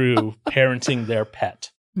through parenting their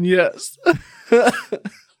pet. Yes.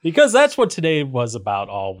 Because that's what today was about,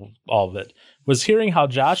 all of it, was hearing how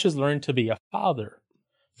Josh has learned to be a father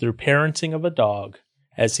through parenting of a dog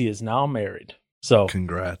as he is now married. So,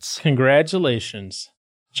 Congrats. congratulations,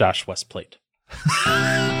 Josh Westplate.